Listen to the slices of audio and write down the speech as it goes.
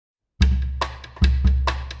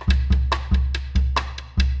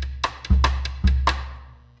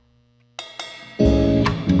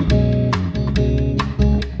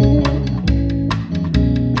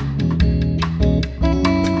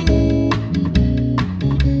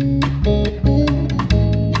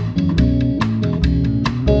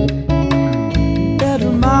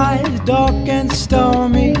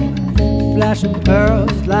stormy, flashing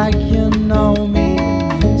pearls like you know me.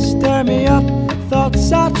 Stir me up,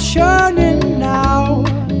 thoughts are churning now.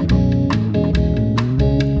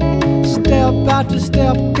 Step after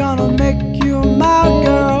step, gonna make you my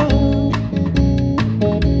girl.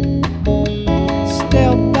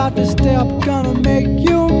 Step after step, gonna make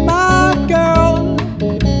you my girl.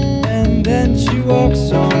 And then she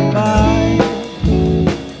walks on by,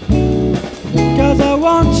 'cause I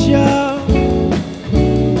want you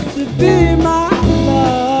to be my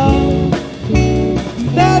love.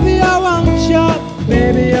 Baby, I want you,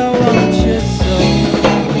 baby, I want you so.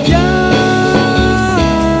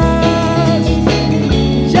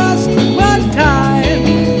 Just one time,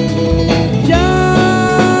 just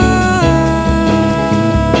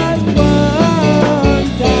one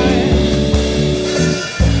time.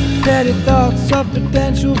 Petty thoughts of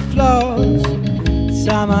potential flaws,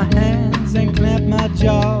 tie my hands and clamp my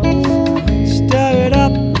jaws. Stir it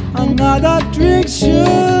up, another drink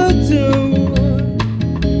should do.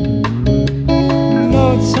 No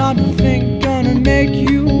time to think, gonna make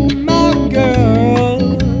you my girl.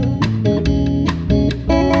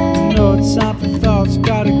 No time for thoughts,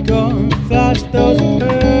 gotta go and flash those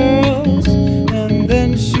pearls. And then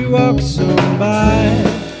she walks on by,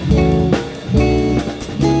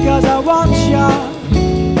 'cause I want you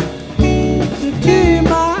to be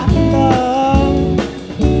my love.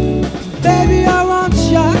 Baby, I want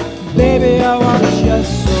you, baby, I want